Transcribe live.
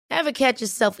Ever catch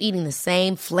yourself eating the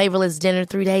same flavorless dinner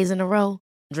 3 days in a row?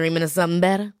 Dreaming of something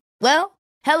better? Well,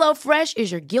 HelloFresh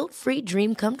is your guilt-free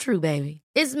dream come true, baby.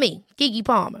 It's me, Keke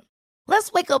Palmer.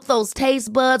 Let's wake up those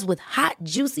taste buds with hot,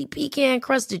 juicy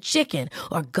pecan-crusted chicken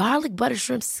or garlic butter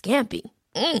shrimp scampi.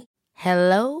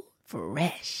 Hello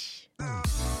Fresh.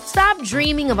 Stop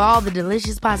dreaming of all the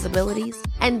delicious possibilities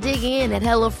and dig in at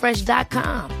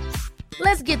HelloFresh.com.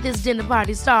 Let's get this dinner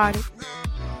party started.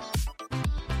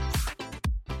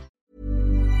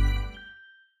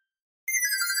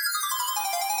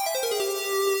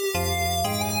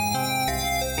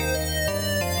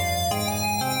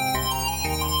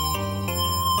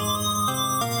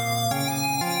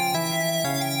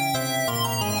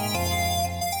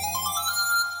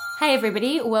 Hey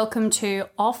everybody, welcome to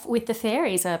Off with the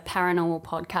Fairies, a paranormal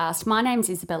podcast. My name's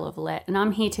Isabella Villette and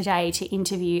I'm here today to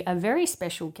interview a very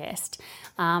special guest.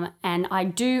 And I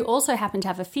do also happen to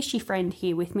have a fishy friend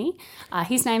here with me.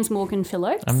 His name's Morgan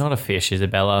Phillips. I'm not a fish,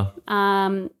 Isabella.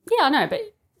 Yeah, I know, but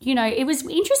you know, it was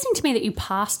interesting to me that you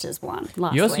passed as one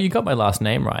last week. You got my last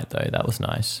name right though, that was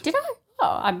nice. Did I? Oh,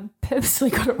 I purposely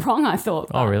got it wrong, I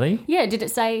thought. Oh, really? Yeah, did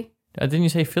it say... Didn't you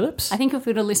say Phillips? I think if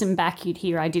we were to listen back, you'd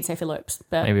hear I did say Phillips.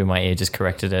 But maybe my ear just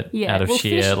corrected it out of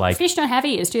sheer fish don't have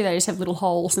ears, do they? They just have little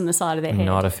holes in the side of their head.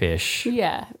 Not a fish.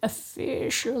 Yeah,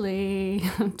 officially.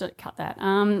 Don't cut that.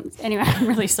 Anyway, I'm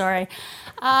really sorry.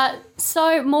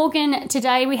 So, Morgan,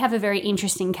 today we have a very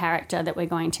interesting character that we're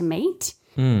going to meet.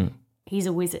 He's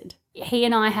a wizard. He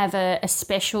and I have a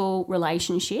special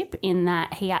relationship in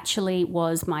that he actually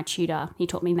was my tutor. He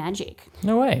taught me magic.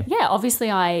 No way. Yeah, obviously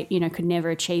I, could never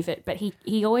achieve it, but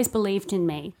he always believed in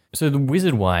me. So the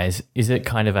wizard-wise, is it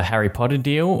kind of a Harry Potter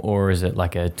deal or is it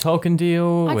like a Tolkien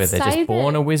deal where they're just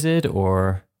born a wizard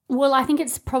or... Well, I think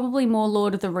it's probably more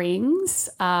Lord of the Rings,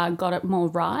 got it more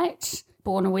right,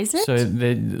 born a wizard. So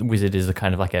the wizard is a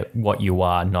kind of like a what you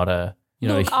are, not a...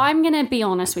 Look, I'm going to be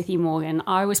honest with you, Morgan.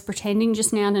 I was pretending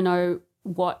just now to know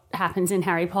what happens in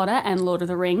Harry Potter and Lord of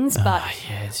the Rings, but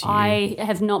I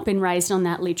have not been raised on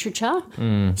that literature,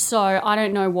 so I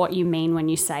don't know what you mean when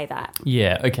you say that.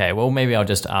 Yeah, okay. Well, maybe I'll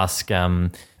just ask,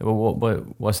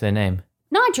 what's their name?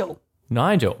 Nigel.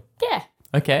 Nigel? Yeah.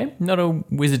 Okay. Not a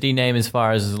wizardy name as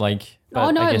far as like... But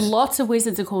oh, no, lots of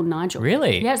wizards are called Nigel.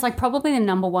 Really? Yeah, it's like probably the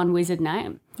number one wizard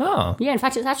name. Oh. Yeah, in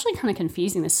fact, it's actually kind of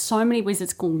confusing. There's so many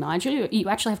wizards called Nigel. You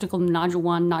actually have to call them Nigel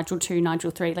 1, Nigel 2, Nigel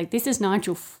 3. Like, this is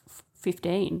Nigel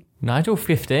 15. Nigel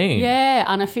 15? Yeah,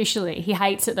 unofficially. He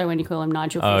hates it, though, when you call him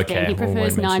Nigel 15. Okay. He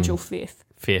prefers Nigel 5th.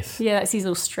 5th. Yeah, that's his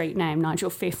little street name, Nigel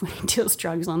 5th, when he deals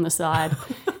drugs on the side.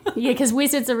 Yeah, because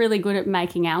wizards are really good at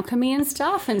making alchemy and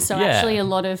stuff, and so actually a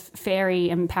lot of fairy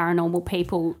and paranormal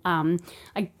people,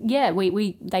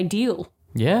 they deal.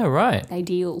 Yeah, right. They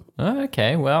deal. Oh,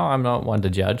 okay. Well, I'm not one to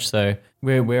judge, so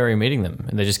where are you meeting them?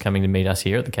 And they're just coming to meet us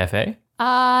here at the cafe?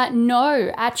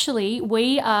 No, actually,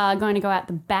 we are going to go out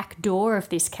the back door of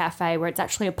this cafe where it's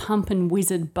actually a pump and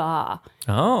wizard bar.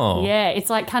 Oh. Yeah, it's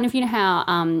like kind of,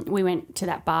 how we went to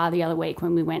that bar the other week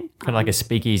when we went. Kind of like a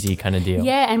speakeasy kind of deal.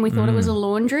 Yeah, and we thought it was a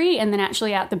laundry, and then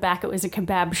actually out the back it was a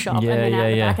kebab shop, Yeah, and then out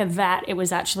the yeah. back of that it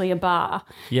was actually a bar.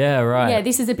 Yeah, right. Yeah,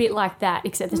 this is a bit like that,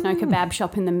 except there's no kebab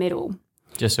shop in the middle.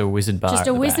 Just a wizard bar. Just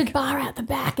a wizard bar out the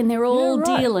back, and they're all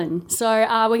dealing. So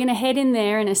we're going to head in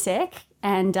there in a sec,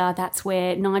 and that's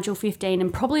where Nigel 15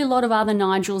 and probably a lot of other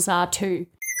Nigels are too.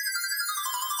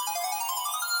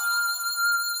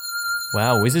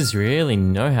 Wow, wizards really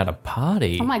know how to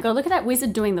party. Oh my God, look at that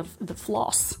wizard doing the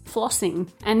flossing.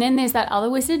 And then there's that other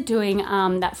wizard doing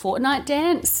that Fortnite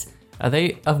dance. Are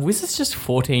wizards just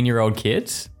 14-year-old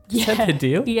kids? Is that their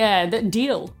deal? Yeah, that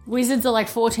deal. Wizards are like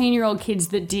 14-year-old kids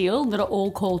that deal that are all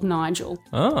called Nigel.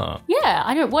 Oh. Yeah,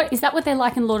 I don't. Is that what they're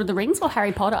like in Lord of the Rings or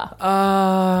Harry Potter?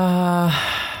 I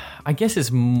guess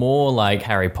it's more like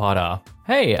Harry Potter.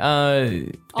 Hey,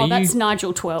 that's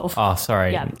Nigel 12. Oh,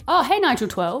 sorry. Yeah. Oh, hey, Nigel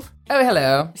 12. Oh,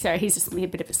 hello. Sorry, he's just a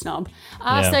bit of a snob.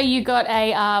 So you got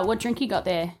a, what drink you got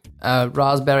there?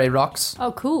 Raspberry rocks.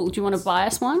 Oh, cool. Do you want to buy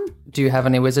us one? Do you have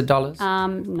any wizard dollars?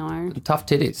 No. Tough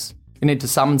titties. You need to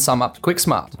summon some up quick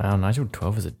smart. Wow, Nigel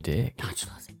 12 is a dick. Nigel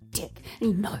is a dick.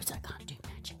 And he knows I can't do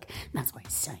magic. And that's why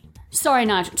he's saying that. Sorry,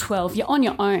 Nigel 12. You're on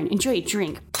your own. Enjoy your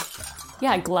drink.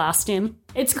 Yeah, I glassed him.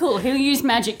 It's cool. He'll use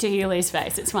magic to heal his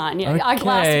face. It's fine. Yeah,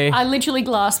 Okay. I literally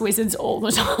glass wizards all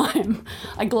the time.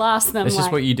 I glass them. That's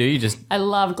just what you do. You just I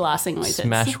love glassing wizards.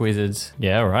 smash wizards.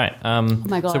 Yeah, right. Oh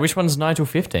my God. So which one's Nigel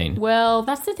 15? Well,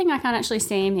 that's the thing. I can't actually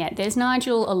see him yet. There's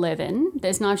Nigel 11.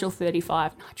 There's Nigel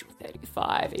 35. Nigel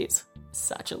 35 is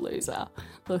such a loser.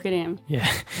 Look at him. Yeah.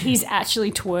 He's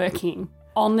actually twerking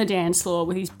on the dance floor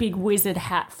with his big wizard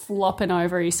hat flopping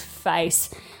over his face.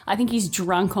 I think he's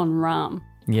drunk on rum.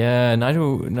 Yeah,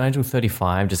 Nigel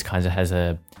 35 just kind of has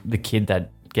the kid that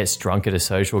gets drunk at a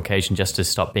social occasion just to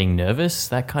stop being nervous,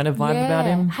 that kind of vibe about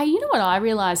him. Hey, you know what I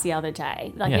realised the other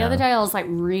day? Like the other day I was like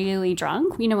really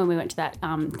drunk. You know when we went to that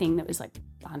thing that was like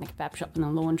behind the kebab shop and the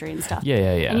laundry and stuff? Yeah.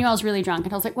 And I was really drunk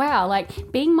and I was like, wow,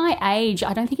 like being my age,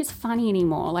 I don't think it's funny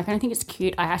anymore. Like I don't think it's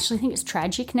cute. I actually think it's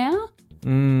tragic now.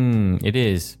 It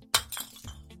is.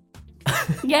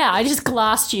 Yeah, I just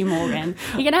glassed you, Morgan.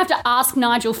 You're going to have to ask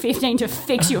Nigel 15 to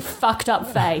fix your fucked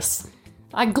up face.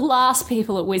 I glass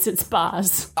people at Wizards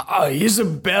bars. Oh,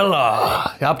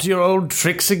 Isabella. Up to your old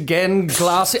tricks again,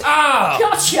 glassy. Ah!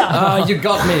 Gotcha! You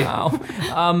got me.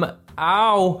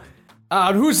 Ow.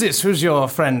 Who's this? Who's your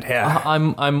friend here?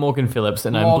 I'm Morgan Phillips,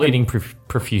 and I'm Morgan. bleeding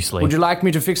profusely. Would you like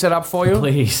me to fix that up for you?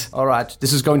 Please? All right,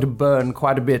 this is going to burn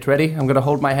quite a bit. Ready? I'm going to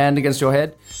hold my hand against your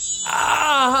head.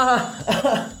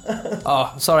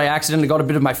 Oh, sorry, I accidentally got a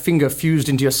bit of my finger fused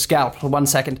into your scalp. 1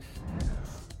 second.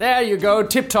 There you go,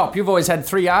 tip-top. You've always had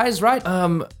 3 eyes, right?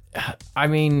 I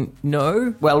mean,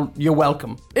 no. Well, you're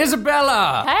welcome.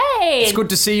 Isabella! Hey! It's good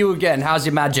to see you again. How's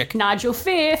your magic? Nigel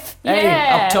 5th. Hey,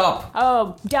 Yeah. up top.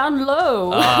 Oh, down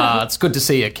low. It's good to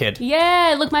see you, kid.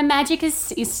 Yeah, look, my magic is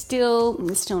still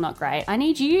not great. I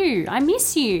need you. I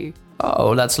miss you.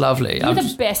 Oh, that's lovely. You're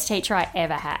the best teacher I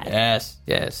ever had.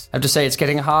 Yes. I have to say, it's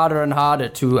getting harder and harder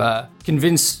to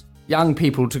convince young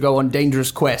people to go on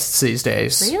dangerous quests these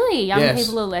days. Really? Young Yes.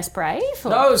 people are less brave? Or?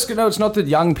 No, it's not that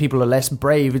young people are less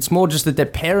brave. It's more just that their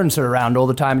parents are around all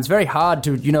the time. It's very hard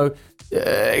to,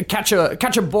 catch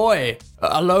a boy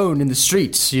alone in the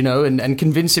streets, and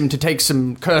convince him to take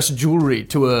some cursed jewelry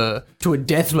to a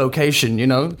death location,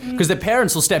 because their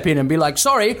parents will step in and be like,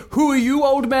 "Sorry, who are you,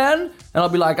 old man?" And I'll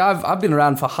be like, "I've been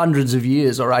around for hundreds of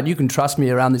years. All right, you can trust me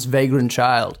around this vagrant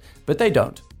child." But they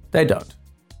don't.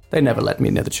 They never let me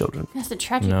near the children. It's a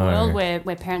tragic world where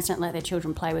parents don't let their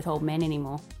children play with old men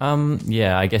anymore.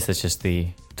 Yeah, I guess that's just the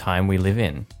time we live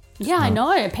in. Yeah, I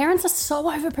know. Parents are so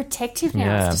overprotective now.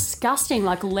 Yeah. It's disgusting.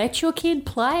 Like, let your kid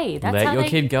play. Let your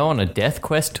kid go on a death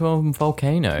quest to a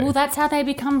volcano. Well, that's how they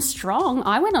become strong.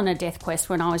 I went on a death quest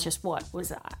when I was just,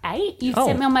 8? You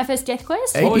sent me on my first death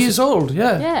quest? 8 years old,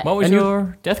 yeah. Yeah. What was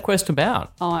your death quest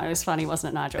about? Oh, it was funny,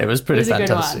 wasn't it, Nigel? It was pretty a good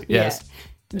fantastic, one. yes.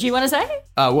 Yeah. Do you want to say?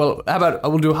 Well, how about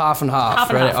we'll do half and half? Half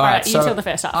and half, All right. You tell the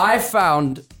first half. I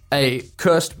found a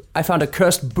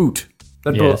cursed boot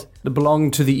that, Yes. that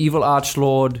belonged to the evil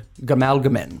archlord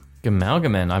Gamalgamen.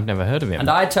 Gamalgaman, I've never heard of him. And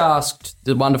I tasked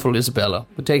the wonderful Isabella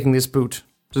with taking this boot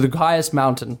to the highest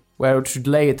mountain, where it should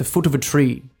lay at the foot of a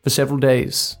tree for several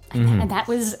days. And that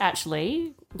was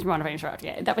actually,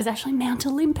 that was actually Mount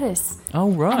Olympus.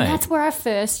 Oh, right. And that's where I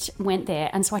first went there.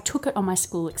 And so I took it on my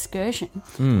school excursion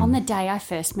on the day I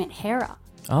first met Hera.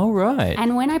 Oh, right.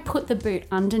 And when I put the boot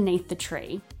underneath the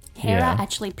tree, Hera Yeah.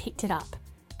 actually picked it up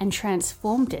and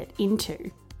transformed it into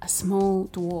a small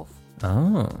dwarf.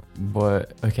 Oh,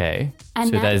 what? Okay. And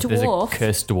so that there's dwarf- a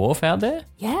cursed dwarf out there?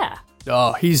 Yeah.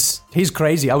 Oh, he's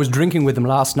crazy. I was drinking with him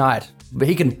last night, but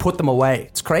he can put them away.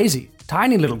 It's crazy.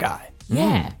 Tiny little guy.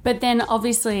 Yeah. But then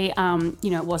obviously,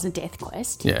 it was a death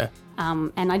quest. Yeah.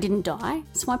 And I didn't die,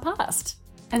 so I passed.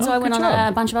 And so Oh, I went good on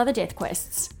job. a bunch of other death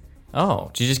quests. Oh,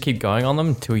 do you just keep going on them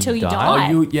until you Till you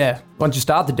die? die. Once you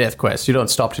start the death quest, you don't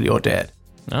stop till you're dead.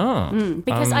 Oh.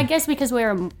 Because I guess because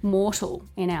we're immortal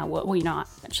in our world. Well, I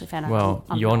actually found out. Well,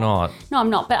 I'm you're not. No,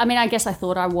 I'm not. But I mean, I guess I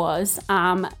thought I was.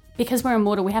 Because we're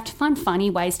immortal, we have to find funny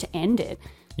ways to end it.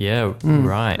 Yeah,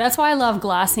 right. That's why I love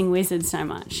glassing wizards so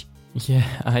much.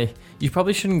 Yeah, you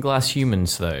probably shouldn't glass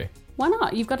humans, though. Why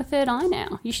not? You've got a third eye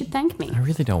now. You should thank me. I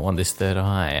really don't want this third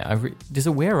eye. Does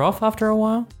it wear off after a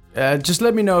while? Just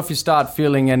let me know if you start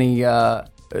feeling any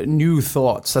new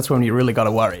thoughts. That's when you really got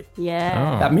to worry.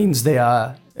 Yeah. That means they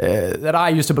are that I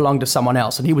used to belong to someone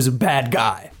else, and he was a bad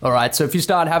guy. All right, so if you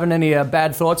start having any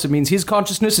bad thoughts, it means his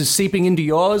consciousness is seeping into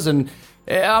yours, and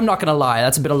I'm not gonna lie,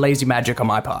 that's a bit of lazy magic on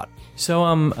my part. So,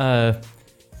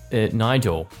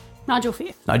 Nigel. Nigel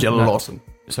 5th. Nigella Lawson.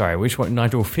 Sorry, which one?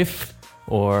 Nigel 5th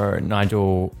or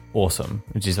Nigel Awesome?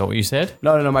 Which is that what you said?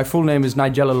 No, my full name is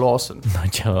Nigella Lawson,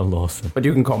 Nigella Lawson. but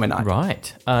you can call me Nigel.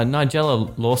 Right.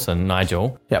 Nigella Lawson,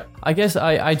 Nigel. Yep. I guess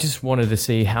I just wanted to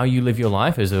see how you live your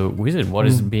life as a wizard. What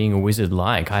is being a wizard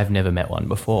like? I've never met one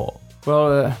before.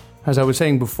 Well, as I was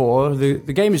saying before, the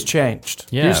game has changed.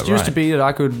 Yeah, Used to right. be that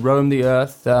I could roam the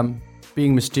earth,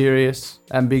 being mysterious,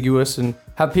 ambiguous, and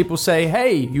have people say,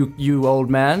 "Hey, you old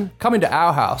man, come into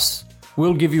our house.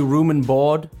 We'll give you room and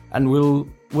board, and we'll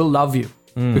love you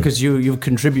because you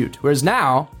contribute." Whereas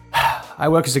now, I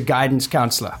work as a guidance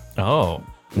counselor. Oh.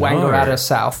 Wangaratta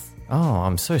South. Oh,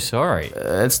 I'm so sorry.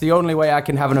 It's the only way I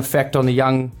can have an effect on the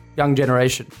young young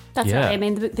generation. That's Yeah. right. I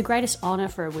mean, the greatest honor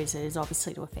for a wizard is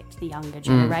obviously to affect the younger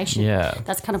generation. yeah.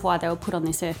 That's kind of why they were put on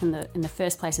this earth in the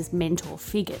first place as mentor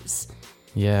figures.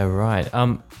 Yeah, right.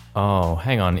 Oh,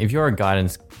 hang on. If you're a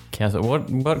guidance counselor,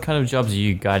 what kind of jobs are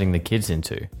you guiding the kids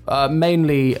into?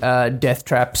 Mainly death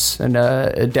traps and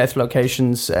death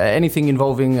locations, anything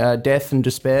involving death and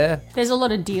despair. There's a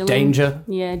lot of dealing. Danger.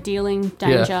 Yeah, dealing,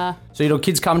 danger. Yeah. So,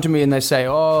 kids come to me and they say,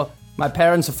 oh, my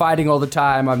parents are fighting all the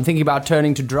time. I'm thinking about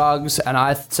turning to drugs. And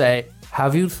I say,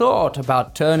 have you thought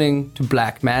about turning to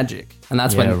black magic? And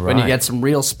that's when you right. get some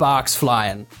real sparks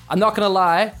flying. I'm not going to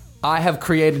lie. I have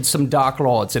created some dark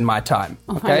lords in my time.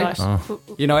 Oh Okay? my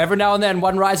gosh. Every now and then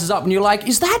one rises up and you're like,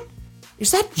 is that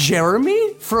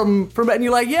Jeremy from and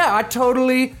you're like, yeah, I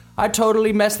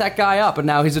totally messed that guy up and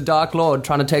now he's a dark lord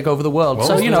trying to take over the world. What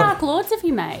So, How many Dark Lords have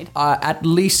you made? at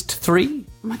least 3.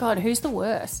 Oh my god, who's the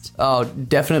worst? Oh,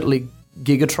 definitely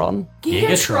Gigatron.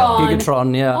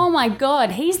 Gigatron, yeah. Oh my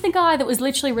god, he's the guy that was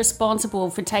literally responsible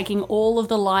for taking all of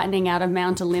the lightning out of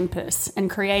Mount Olympus and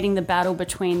creating the battle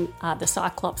between the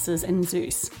Cyclopses and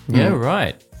Zeus. Yeah,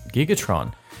 right.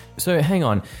 Gigatron. So hang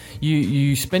on.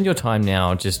 You spend your time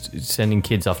now just sending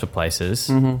kids off to places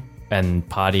and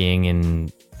partying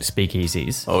in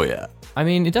speakeasies. Oh, yeah. I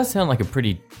mean, it does sound like a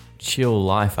pretty chill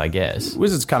life, I guess.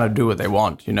 Wizards kind of do what they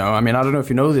want, I mean, I don't know if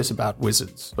you know this about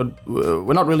wizards, but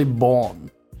we're not really born.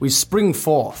 We spring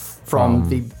forth from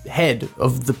the head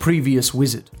of the previous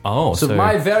wizard. Oh, so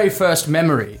my very first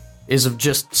memory is of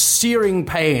just searing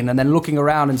pain and then looking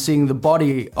around and seeing the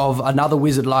body of another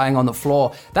wizard lying on the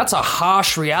floor. That's a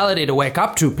harsh reality to wake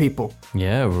up to, people.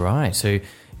 Yeah, right. So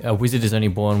a wizard is only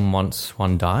born once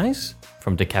one dies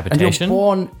from And decapitation? you're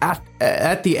born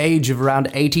at the age of around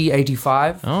 80,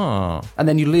 85. Oh. And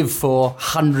then you live for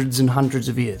hundreds and hundreds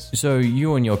of years. So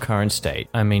you in your current state,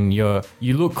 I mean, you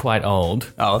look quite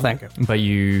old, Oh, thank you. but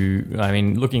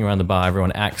looking around the bar,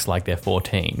 everyone acts like they're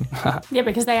 14. Yeah,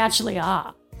 because they actually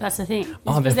are. That's the thing.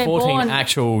 Oh, Because they're 14 born-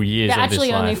 actual years They're of this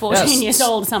actually only life. 14 Yes. years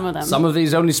old, some of them. Some of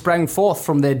these only sprang forth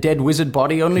from their dead wizard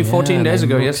body only 14 days they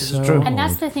ago. look Yes, so it's true. And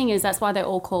that's the thing that's why they're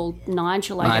all called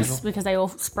Nigel, I guess, Nigel. because they all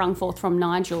sprung forth from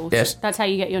Nigel. Yes. That's how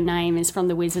you get your name, is from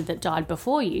the wizard that died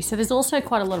before you. So there's also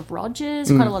quite a lot of Rogers,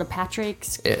 quite a lot of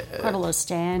Patricks, quite a lot of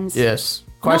Stans. Yes.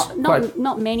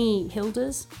 Not many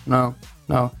Hildas. No.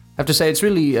 I have to say, it's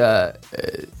really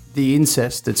the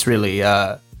incest that's really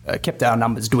kept our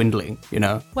numbers dwindling,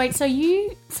 Wait, so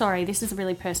sorry, this is a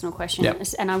really personal question, Yep.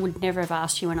 and I would never have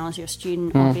asked you when I was your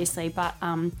student, obviously, but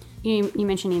you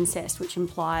mentioned incest, which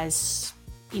implies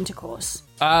intercourse.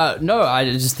 No, I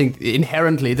just think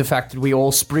inherently the fact that we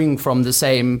all spring from the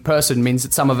same person means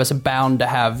that some of us are bound to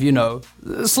have,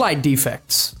 slight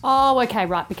defects. Oh, okay,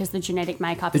 right, because the genetic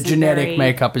makeup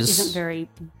isn't very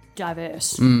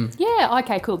diverse. Yeah,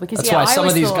 okay, cool. Because That's why I some of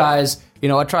always these thought- guys,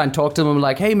 I try and talk to them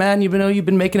like, hey man, you've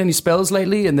been making any spells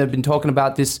lately? And they've been talking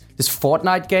about this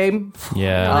Fortnite game.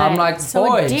 Yeah. I'm like, it's so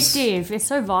boys. addictive. It's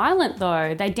so violent,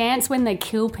 though. They dance when they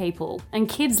kill people, and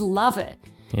kids love it.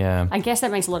 Yeah. I guess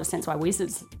that makes a lot of sense why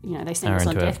wizards, they send Are us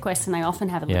on into it. death quests and they often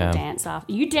have a little Yeah. dance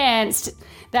after. You danced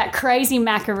that crazy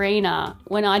Macarena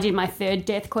when I did my 3rd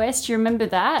death quest. Do you remember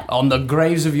that? On the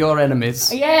graves of your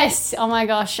enemies. Yes. Oh my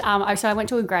gosh. So I went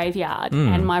to a graveyard Hmm.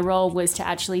 and my role was to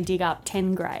actually dig up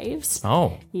 10 graves.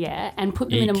 Oh. Yeah. And put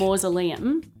them in a Eek.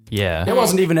 mausoleum. Yeah. There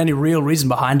wasn't even any real reason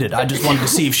behind it. I just wanted to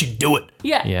see if she'd do it.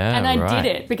 Yeah. Yeah, And I right.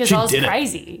 did it because She I was did it.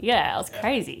 crazy. Yeah, I was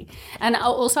crazy. And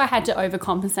also I had to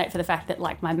overcompensate for the fact that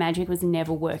like my magic was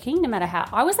never working, no matter how.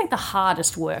 I was like the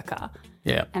hardest worker.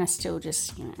 Yeah. And I still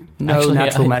just, No Actually,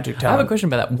 natural I magic have a talent. question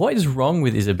about that. What is wrong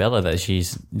with Isabella that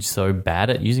she's so bad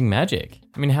at using magic?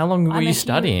 I mean, how long were you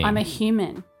studying? I'm a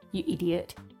human, you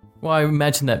idiot. Well, I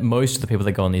imagine that most of the people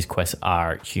that go on these quests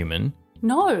are human.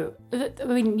 No. I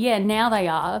mean, yeah, now they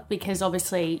are because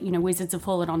obviously, wizards have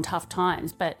fallen on tough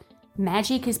times, but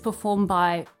magic is performed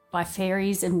by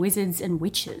fairies and wizards and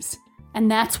witches. And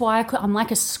that's why I'm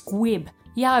like a squib.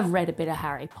 Yeah, I've read a bit of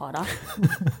Harry Potter.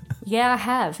 Yeah, I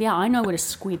have. Yeah, I know what a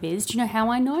squib is. Do you know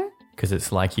how I know? Because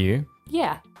it's like you.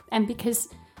 Yeah. And because,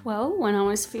 well, when I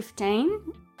was 15,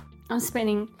 I was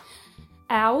spending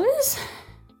hours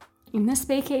in the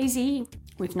speakeasy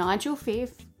with Nigel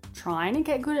Fifth, trying to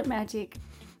get good at magic.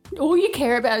 All you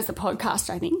care about is the podcast,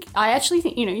 I think. I actually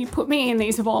think, you put me in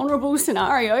these vulnerable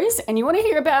scenarios and you want to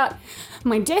hear about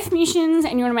my death missions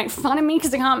and you want to make fun of me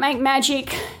because I can't make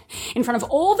magic in front of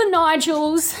all the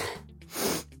Nigels.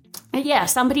 And yeah,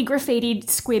 somebody graffitied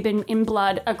squib in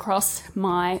blood across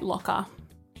my locker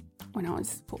when I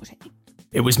was 14.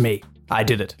 It was me. I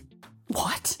did it.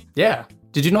 What? Yeah.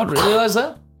 Did you not realize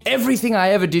that? Everything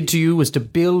I ever did to you was to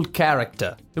build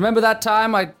character. Remember that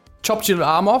time I chopped your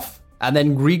arm off? and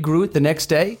then regrew it the next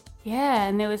day? Yeah,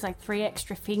 and there was like 3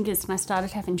 extra fingers and I started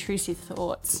to have intrusive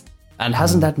thoughts. And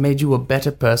hasn't that made you a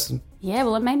better person? Yeah,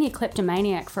 well, it made me a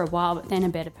kleptomaniac for a while, but then a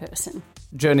better person.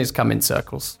 Journeys come in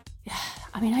circles.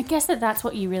 I mean, I guess that's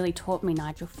what you really taught me,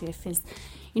 Nigel Fifth, is,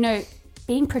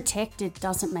 being protected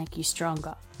doesn't make you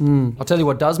stronger. I'll tell you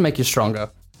what does make you stronger.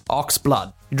 Ox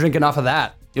blood. You drink enough of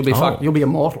that, you'll be you'll be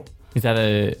immortal. Is that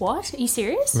a... What? Are you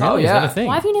serious? Really? Oh, Is yeah. that a thing?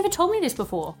 Why have you never told me this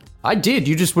before? I did.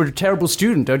 You just were a terrible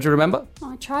student, don't you remember?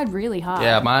 Oh, I tried really hard.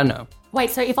 Yeah, I know. Wait,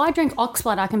 so if I drink ox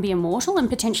blood, I can be immortal and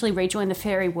potentially rejoin the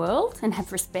fairy world and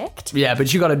have respect? Yeah,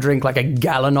 but you got to drink like a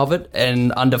gallon of it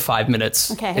in under 5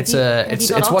 minutes. Okay, have it's you it's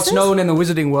got what's oxes? known in the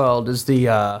wizarding world as the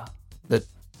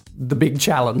big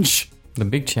challenge. The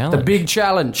big challenge. The big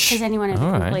challenge. Has anyone ever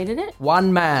All right. completed it?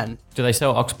 One man. Do they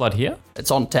sell ox blood here?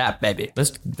 It's on tap, baby.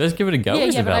 Let's give it a go, Yeah,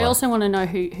 Isabella. but I also want to know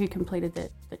who completed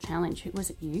the challenge. Was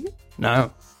it you?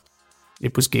 No,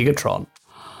 it was Gigatron.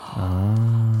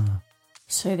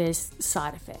 So there's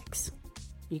side effects.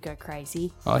 You go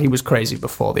crazy. Oh, he was crazy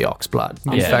before the ox blood.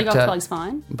 In Yeah. So fact, the ox blood's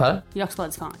fine. pardon? The ox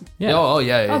blood's fine. Yeah. Oh,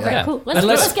 yeah, yeah. Oh, great, yeah. cool.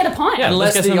 Let's get a pint. Yeah,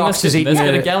 Unless let's get the some- ox let's is get- eating let's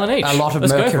get a gallon each. a lot of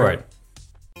Let's mercury. go for it.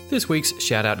 This week's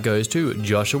shout out goes to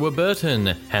Joshua Burton.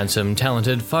 Handsome,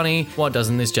 talented, funny. What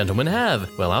doesn't this gentleman have?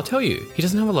 Well, I'll tell you. He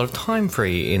doesn't have a lot of time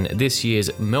free in this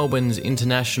year's Melbourne's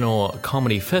International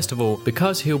Comedy Festival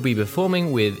because he'll be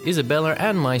performing with Isabella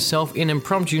and myself in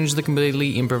Impromptu's the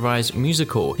Completely Improvised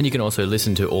Musical. And you can also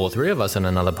listen to all 3 of us on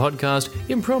another podcast,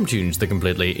 Impromptu's the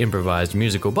Completely Improvised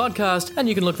Musical Podcast, and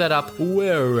you can look that up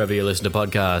wherever you listen to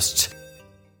podcasts.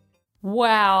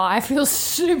 Wow, I feel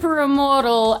super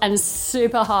immortal and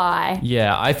super high.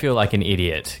 Yeah, I feel like an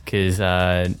idiot because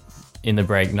in the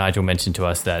break, Nigel mentioned to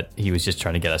us that he was just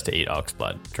trying to get us to eat ox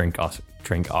blood, drink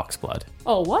ox blood.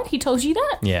 Oh, what? He told you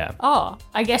that? Yeah. Oh,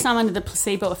 I guess I'm under the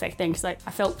placebo effect then because I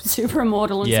felt super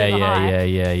immortal and Yeah, super high.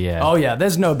 yeah. Oh, yeah,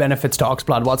 there's no benefits to ox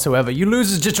blood whatsoever. You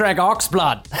losers just drank ox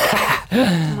blood.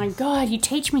 Oh my god, you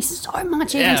teach me so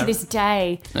much even Yeah. to this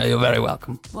day. You're very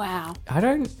welcome. Wow. I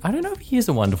don't know if he is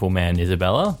a wonderful man,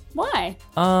 Isabella. Why?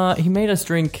 He made us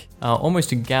drink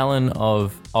almost a gallon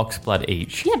of ox blood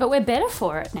each. Yeah, but we're better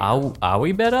for it now. Are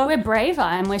we better? We're braver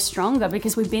and we're stronger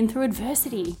because we've been through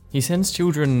adversity. He sends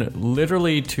children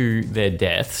literally to their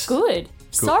deaths. Good.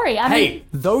 Sorry, I mean, Hey,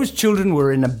 those children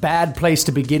were in a bad place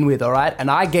to begin with, all right?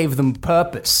 And I gave them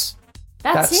purpose.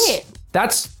 that's it.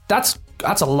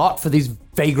 That's a lot for these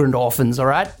vagrant orphans, all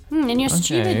right? In your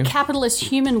stupid capitalist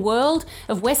human world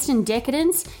of Western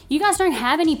decadence, you guys don't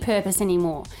have any purpose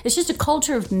anymore. It's just a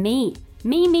culture of me.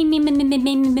 Me.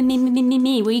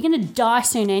 Well, you're gonna die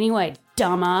soon anyway,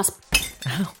 dumbass.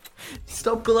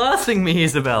 Stop glassing me,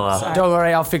 Isabella. Don't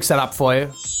worry, I'll fix that up for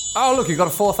you. Oh, look, you got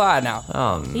a 4th eye now.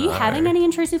 Oh, Are you having any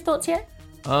intrusive thoughts yet?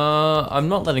 I'm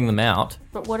not letting them out.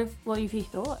 But what have you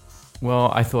thought?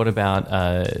 Well, I thought about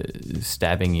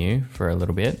stabbing you for a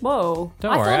little bit. Whoa.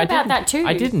 Don't I worry, thought I about didn't- that too.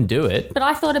 I didn't do it. But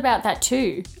I thought about that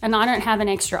too, and I don't have an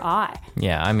extra eye.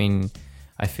 Yeah, I mean,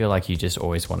 I feel like you just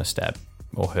always want to stab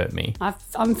or hurt me.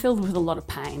 I'm filled with a lot of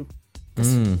pain.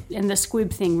 And the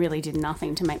squib thing really did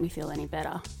nothing to make me feel any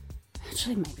better.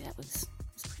 Actually, maybe it's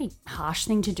a pretty harsh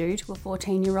thing to do to a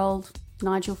 14-year-old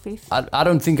Nigel Fifth. I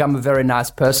don't think I'm a very nice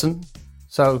person.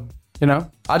 So,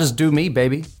 I just do me,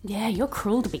 baby. Yeah, you're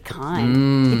cruel to be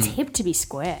kind. It's hip to be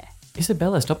square.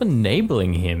 Isabella, stop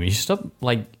enabling him. You stop,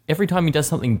 every time he does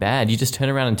something bad, you just turn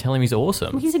around and tell him he's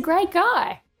awesome. He's a great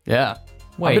guy. Yeah.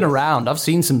 Wait. I've been around. I've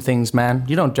seen some things, man.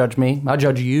 You don't judge me. I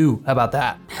judge you. How about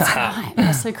that? Right,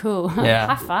 that's so cool.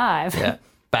 Yeah. High five. Yeah.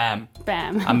 Bam.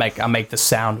 Bam. I make the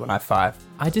sound when I five.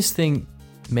 I just think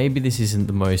maybe this isn't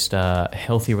the most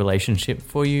healthy relationship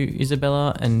for you,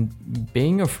 Isabella, and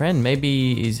being a friend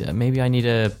maybe I need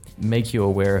to make you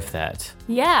aware of that.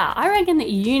 Yeah, I reckon that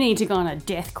you need to go on a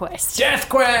death quest. Death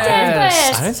quest! Death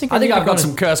quest! I don't think I think need to I've go got on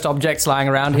some cursed objects lying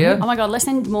around here. Oh my god, let's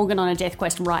send Morgan on a death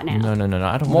quest right now. No,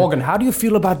 I don't want. Morgan, how do you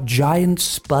feel about giant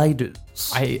spiders?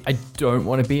 I don't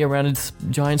want to be around a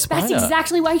giant spider. That's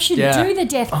exactly why you should Yeah. do the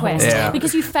death quest. yeah.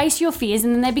 Because you face your fears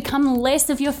and then they become less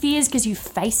of your fears because you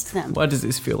faced them. Why does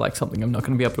this feel like something I'm not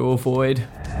going to be able to avoid?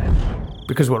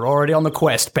 Because we're already on the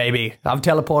quest, baby. I've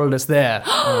teleported us there. Look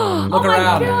Oh my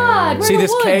around. god, we're See in the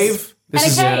this woods. cave? This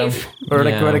And is a cave. We're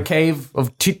Yeah. at a cave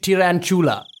of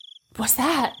Tirantula, What's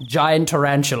that? giant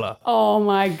tarantula. Oh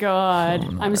my god.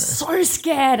 I'm so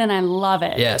scared and I love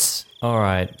it. Yes. All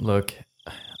right, look,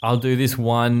 I'll do this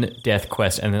one death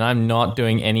quest, and then I'm not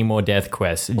doing any more death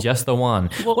quests. Just the one.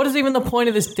 What is even the point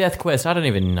of this death quest? I don't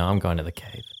even know. I'm going to the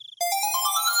cave.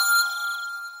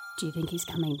 Do you think he's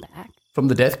coming back? From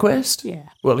the death quest? Yeah.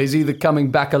 Well, he's either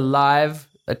coming back alive,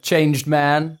 a changed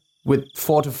man with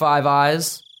 4 to 5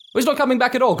 eyes, Well, he's not coming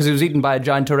back at all because he was eaten by a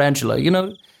giant tarantula. You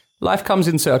know, life comes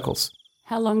in circles.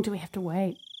 How long do we have to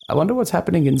wait? I wonder what's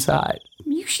happening inside.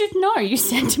 You should know. You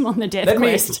sent him on the death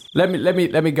quest. Let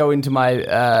me go into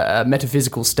my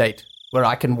metaphysical state where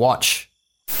I can watch.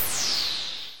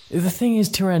 The thing is,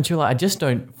 Tarantula, I just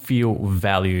don't feel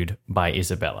valued by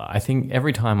Isabella. I think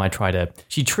every time I try to...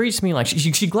 She treats me like...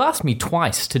 She glassed me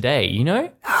twice today, you know?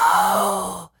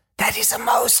 Oh, that is a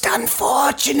most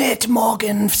unfortunate,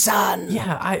 Morgan, son.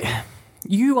 Yeah,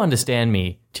 You understand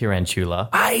me, Tarantula.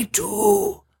 I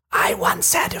do. I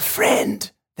once had a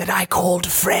friend that I called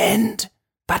friend,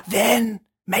 but then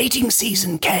mating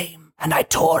season came and I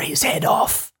tore his head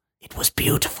off. It was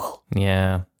beautiful.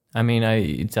 Yeah. I mean,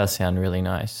 it does sound really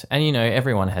nice. And, you know,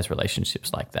 everyone has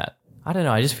relationships like that. I don't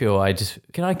know, I just feel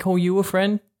Can I call you a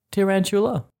friend,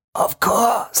 Tarantula? Of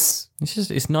course.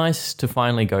 It's nice to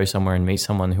finally go somewhere and meet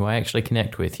someone who I actually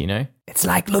connect with, you know? It's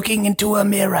like looking into a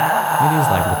mirror. It is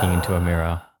like looking into a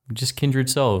mirror. Just kindred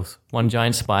souls. One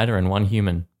giant spider and one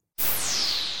human.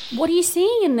 What are you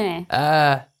seeing in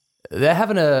there? They're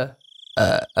having a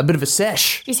bit of a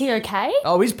sesh. Is he okay?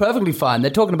 Oh, he's perfectly fine.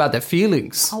 They're talking about their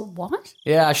feelings. Oh, what?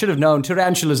 Yeah, I should have known.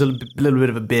 Tarantula's a little bit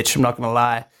of a bitch, I'm not going to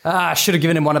lie. I should have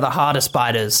given him one of the harder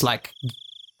spiders, like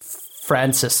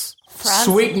Francis.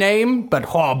 Sweet name, but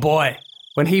oh boy.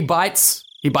 When he bites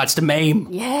to maim.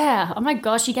 Yeah. Oh my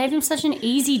gosh, you gave him such an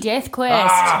easy death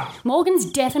quest. Morgan's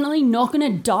definitely not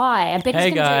going to die. I bet Hey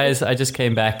he's gonna guys, I just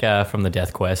came back from the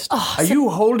death quest. Are you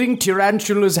holding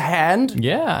Tarantula's hand?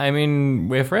 Yeah, I mean,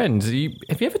 we're friends. Have you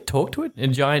ever talked to a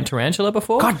giant tarantula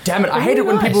before? God damn it, I hate it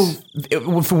when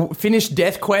people finish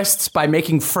death quests by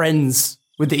making friends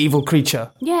with the evil creature.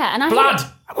 Yeah, and I Blood!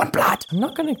 I want blood! I'm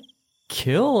not going to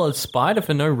kill a spider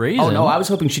for no reason. Oh no, I was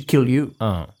hoping she'd kill you.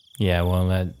 Oh, yeah, well,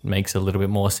 that makes a little bit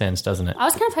more sense, doesn't it? I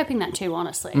was kind of hoping that too,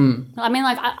 honestly. I mean,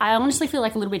 like, I honestly feel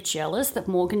like a little bit jealous that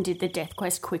Morgan did the death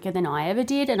quest quicker than I ever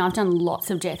did, and I've done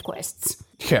lots of death quests.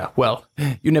 Yeah, well,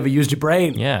 you never used your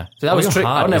brain. Yeah. So that was your tricky.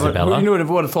 heart, Isabella. You would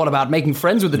have thought about making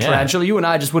friends with the Yeah. tarantula. You and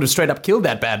I just would have straight up killed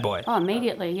that bad boy. Oh,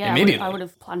 immediately, yeah. Immediately. I would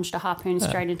have plunged a harpoon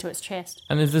straight into its chest.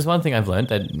 And there's one thing I've learned,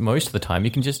 that most of the time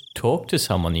you can just talk to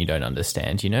someone you don't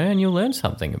understand, you know, and you'll learn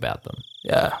something about them.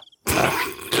 Yeah.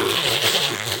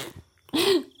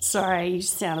 Sorry, you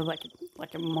sounded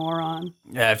like a moron.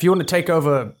 Yeah, if you want to take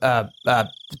over the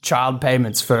child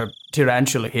payments for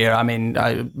Tarantula here, I mean,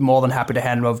 I'm more than happy to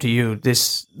hand them over to you.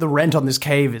 The rent on this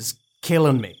cave is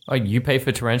killing me. Oh, you pay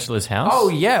for Tarantula's house? Oh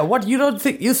yeah, what you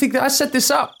think that I set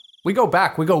this up? We go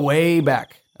way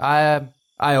back. I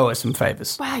owe her some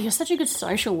favors. Wow, you're such a good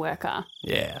social worker.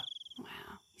 Yeah.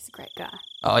 Wow, he's a great guy.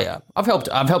 Oh yeah, I've helped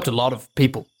a lot of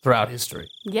people throughout history.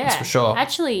 Yeah, that's for sure.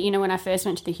 Actually, you know, when I first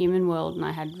went to the human world and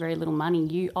I had very little money,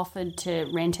 you offered to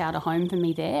rent out a home for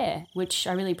me there, which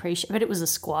I really appreciate. But it was a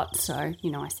squat, so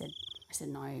you know, I said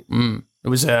no. It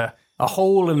was a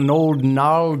hole in an old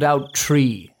gnarled out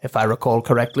tree, if I recall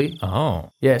correctly. Oh.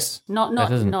 Yes.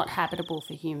 Not habitable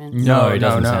for humans. No, it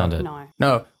doesn't sound it.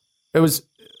 No. It was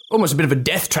almost a bit of a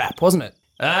death trap, wasn't it?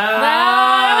 It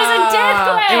was a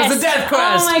death quest. It was a death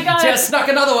quest. Oh my god! Just snuck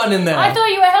another one in there. I thought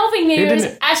you were helping me. It was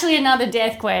didn't- actually another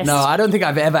death quest. No, I don't think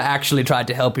I've ever actually tried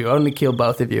to help you. Only kill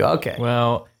both of you. Okay.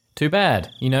 Well, too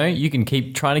bad. You know, you can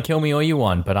keep trying to kill me all you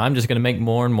want, but I'm just going to make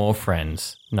more and more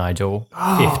friends. Nigel,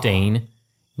 15.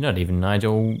 You're not even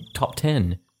Nigel, top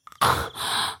 10.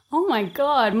 Oh my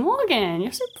god, Morgan,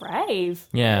 you're so brave.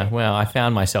 Yeah, well, I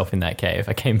found myself in that cave.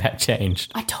 I came back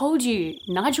changed. I told you,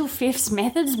 Nigel Fifth's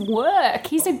methods work.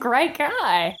 He's a great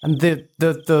guy. And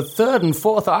the third and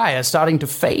fourth eye are starting to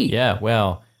fade. Yeah,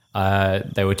 well,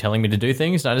 they were telling me to do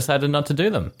things, and I decided not to do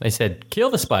them. They said, kill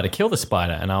the spider.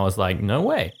 And I was like, no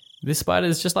way. This spider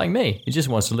is just like me. It just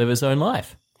wants to live its own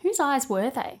life. Whose eyes were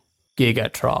they?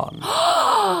 Gigatron.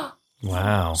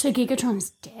 Wow. So Gigatron's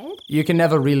dead? You can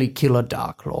never really kill a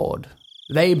Dark Lord.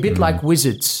 They, a bit like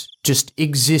wizards, just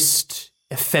exist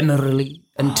ephemerally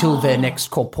until their next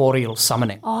corporeal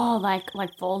summoning. Oh, like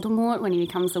Voldemort when he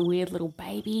becomes the weird little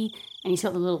baby and he's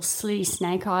got the little slitty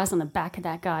snake eyes on the back of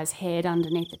that guy's head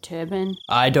underneath the turban.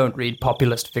 I don't read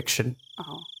populist fiction.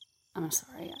 Oh, I'm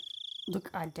sorry.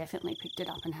 Look, I definitely picked it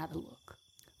up and had a look.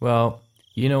 Well,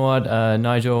 you know what,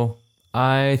 Nigel?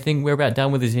 I think we're about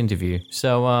done with this interview.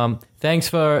 So, thanks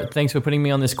for putting me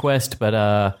on this quest,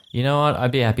 but you know what?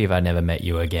 I'd be happy if I never met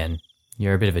you again.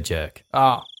 You're a bit of a jerk.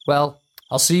 Ah, well,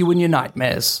 I'll see you in your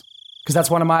nightmares. Because that's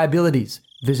one of my abilities,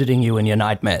 visiting you in your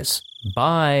nightmares.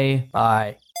 Bye.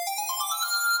 Bye.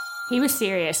 He was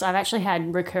serious. I've actually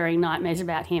had recurring nightmares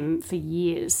about him for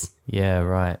years. Yeah,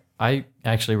 right. I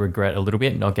actually regret a little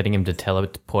bit not getting him to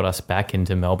teleport us back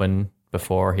into Melbourne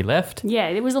before he left. Yeah,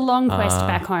 it was a long quest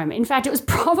back home. In fact, it was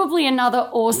probably another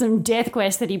awesome death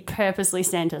quest that he purposely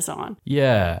sent us on.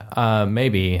 Yeah,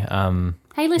 maybe.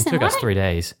 Hey, listen, it took us 3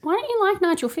 days. Why don't you like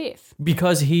Nigel Fifth?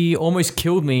 Because he almost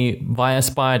killed me via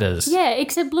spiders. Yeah,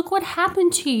 except look what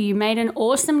happened to you. You made an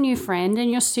awesome new friend and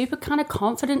you're super kind of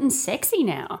confident and sexy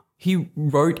now. He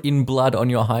wrote in blood on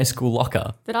your high school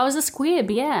locker. That I was a squib,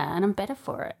 yeah, and I'm better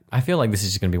for it. I feel like this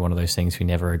is just going to be one of those things we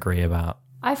never agree about.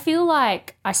 I feel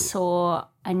like I saw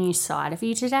a new side of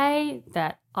you today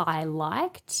that I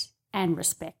liked and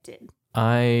respected.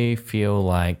 I feel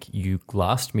like you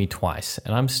glassed me twice,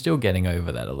 and I'm still getting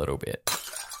over that a little bit.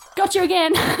 Got you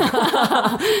again.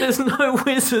 There's no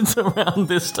wizards around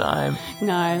this time.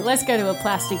 No, let's go to a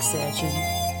plastic surgeon.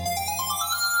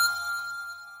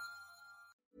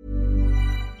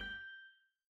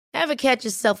 Ever catch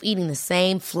yourself eating the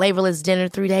same flavorless dinner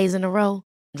 3 days in a row?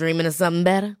 Dreaming of something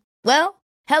better? Well,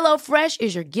 HelloFresh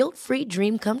is your guilt-free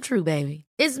dream come true, baby.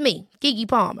 It's me, Keke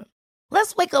Palmer.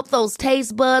 Let's wake up those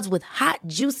taste buds with hot,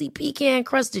 juicy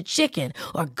pecan-crusted chicken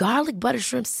or garlic butter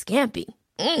shrimp scampi.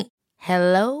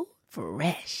 Hello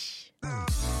Fresh.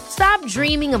 Stop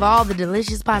dreaming of all the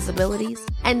delicious possibilities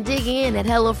and dig in at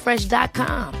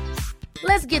HelloFresh.com.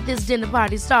 Let's get this dinner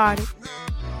party started.